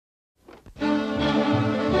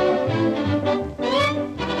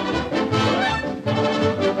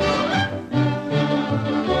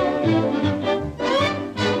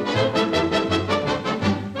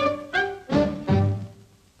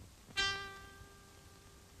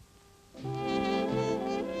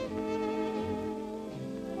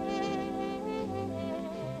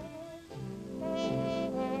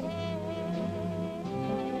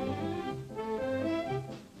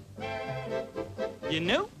You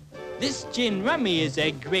know, this gin rummy is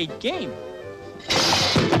a great game.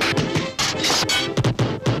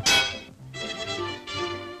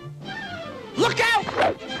 Look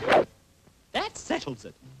out! That settles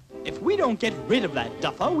it. If we don't get rid of that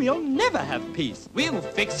duffer, we'll never have peace. We'll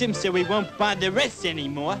fix him so he won't bother us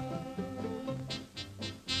anymore.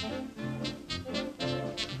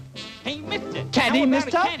 Hey, mister. Caddy,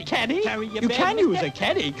 mister? Caddy? You can use a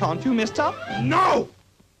caddy, can't you, mister? No!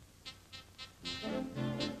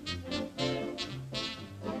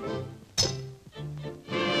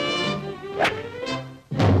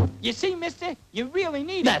 You see, mister, you really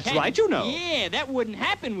need That's a caddy. right, you know. Yeah, that wouldn't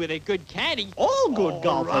happen with a good caddy. All good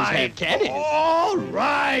golfers have caddies. All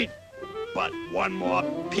right. But one more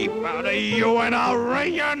peep out of you and I'll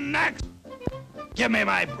wring your necks. Give me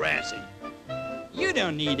my brassy. You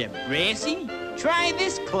don't need a brassy. Try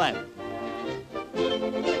this club.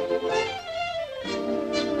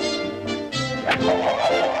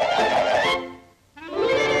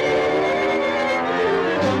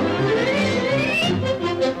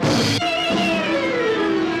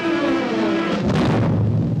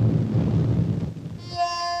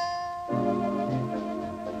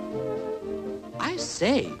 I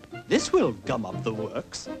say, this will gum up the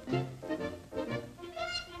works.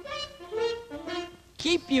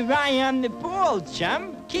 Keep your eye on the ball,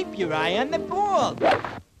 chum. Keep your eye on the ball.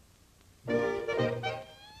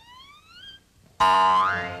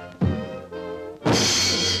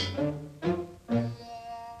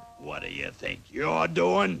 What do you think you're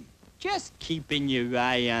doing? Just keeping your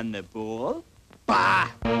eye on the ball. Bah!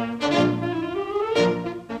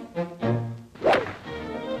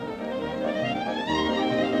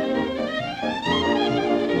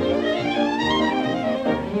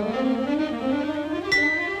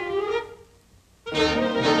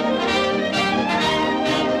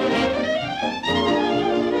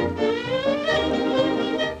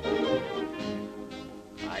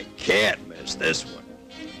 Can't miss this one.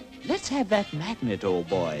 Let's have that magnet, old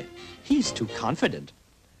boy. He's too confident.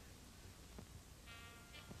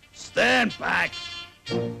 Stand back.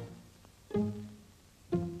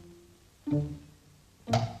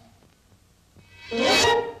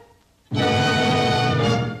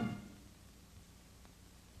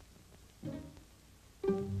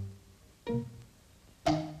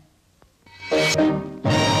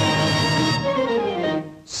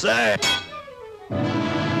 Say.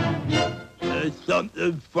 There's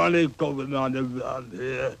something funny going on around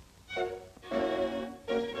here.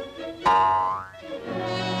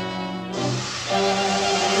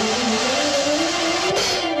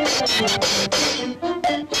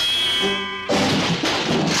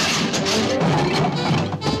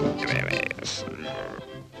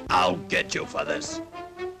 I'll get you for this.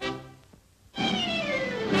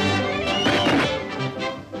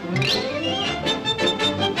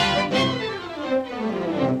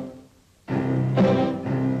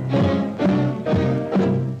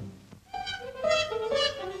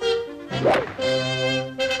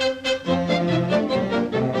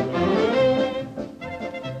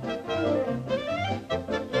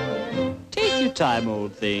 Take your time,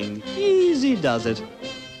 old thing. Easy does it.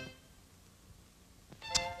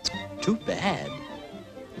 Too bad.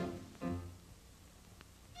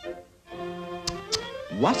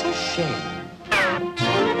 What a shame.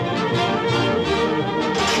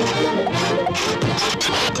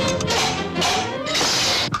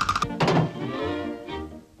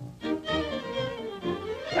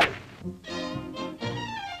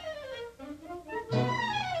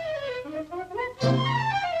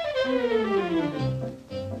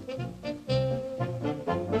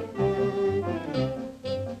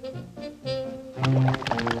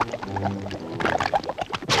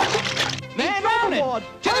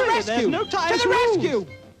 There's no time to rescue!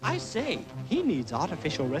 I say, he needs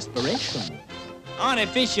artificial respiration.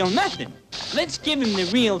 Artificial nothing. Let's give him the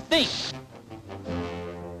real thing.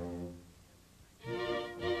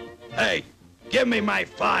 Hey, give me my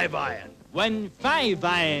 5-iron. 1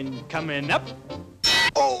 5-iron coming up.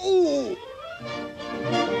 Oh!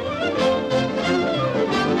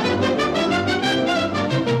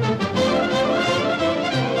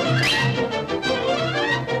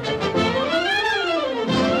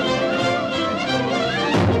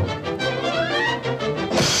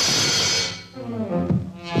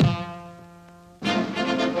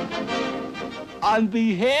 On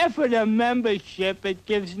behalf of the membership, it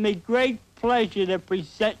gives me great pleasure to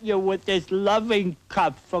present you with this loving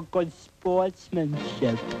cup for good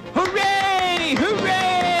sportsmanship. Hooray!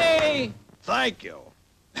 Hooray! Thank you.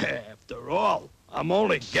 After all, I'm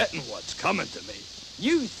only getting what's coming to me.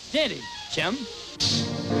 You said it, chum.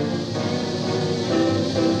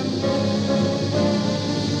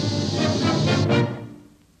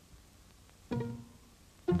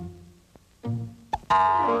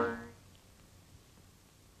 Well,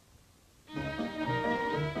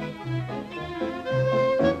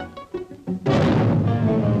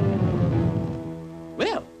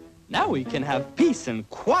 now we can have peace and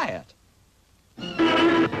quiet.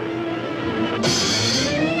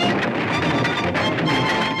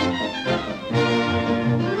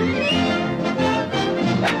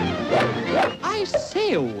 I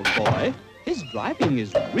say, old boy, his driving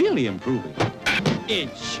is really improving.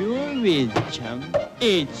 It sure is, chum.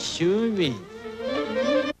 It sure is.